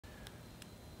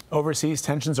Overseas,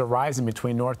 tensions are rising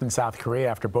between North and South Korea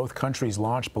after both countries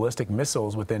launched ballistic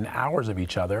missiles within hours of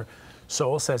each other.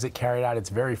 Seoul says it carried out its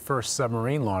very first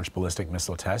submarine-launched ballistic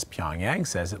missile test. Pyongyang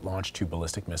says it launched 2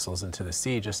 ballistic missiles into the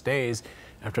sea just days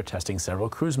after testing several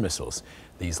cruise missiles.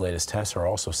 These latest tests are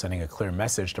also sending a clear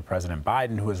message to President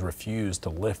Biden, who has refused to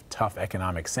lift tough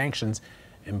economic sanctions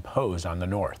imposed on the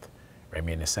North.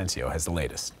 Ramy Inocencio has the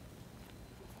latest.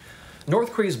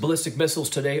 North Korea's ballistic missiles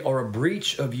today are a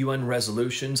breach of UN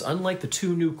resolutions, unlike the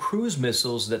 2 new cruise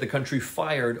missiles that the country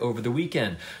fired over the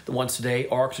weekend. The ones today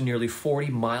arced nearly 40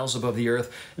 miles above the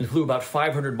Earth and flew about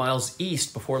 500 miles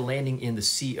east before landing in the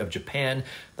Sea of Japan.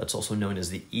 That's also known as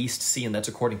the East Sea, and that's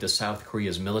according to South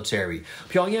Korea's military.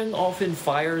 Pyongyang often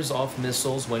fires off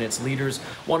missiles when its leaders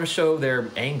want to show their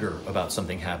anger about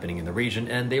something happening in the region,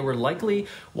 and they were likely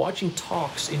watching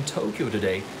talks in Tokyo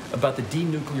today about the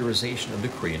denuclearization of the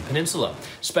Korean Peninsula.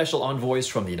 Special envoys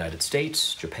from the United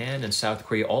States, Japan, and South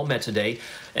Korea all met today.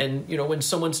 And, when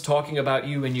someone's talking about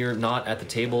you and you're not at the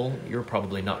table, you're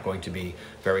probably not going to be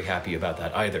very happy about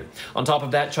that either. On top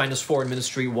of that, China's Foreign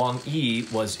Ministry Wang Yi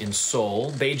was in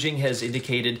Seoul. Beijing has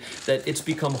indicated that it's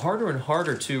become harder and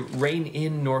harder to rein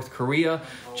in North Korea.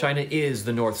 China is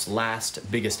the North's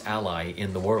last biggest ally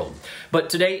in the world. But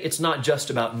today, it's not just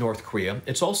about North Korea.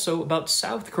 It's also about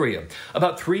South Korea.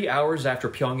 About 3 hours after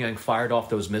Pyongyang fired off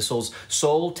those missiles,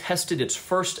 Seoul tested its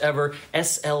first ever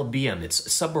SLBM,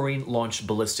 its submarine-launched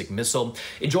ballistic missile.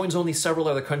 It joins only several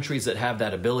other countries that have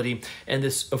that ability, and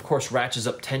this, of course, ratchets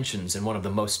up tensions in one of the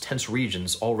most tense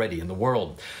regions already in the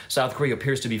world. South Korea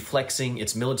appears to be flexing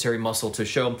its military muscle to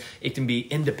show it can be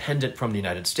independent from the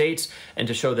United States and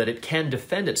to show that it can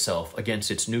defend itself against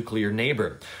its nuclear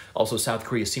neighbor. Also, South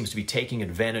Korea seems to be taking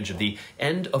advantage of the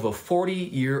end of a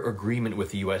 40-year agreement with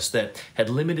the U.S. that had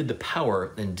limited the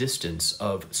power and distance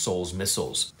of Seoul's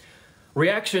missiles.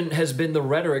 Reaction has been the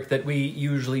rhetoric that we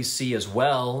usually see as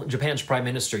well. Japan's Prime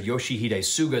Minister Yoshihide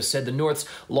Suga said the North's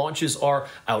launches are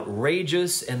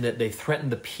outrageous and that they threaten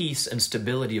the peace and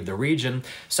stability of the region.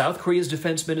 South Korea's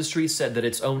defense ministry said that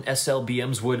its own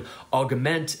SLBMs would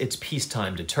augment its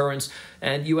peacetime deterrence.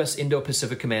 And U.S.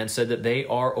 Indo-Pacific Command said that they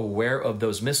are aware of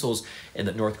those missiles and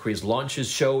that North Korea's launches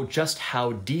show just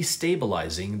how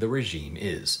destabilizing the regime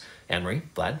is. Anne-Marie,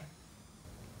 Vlad?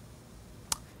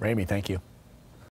 Ramy, thank you.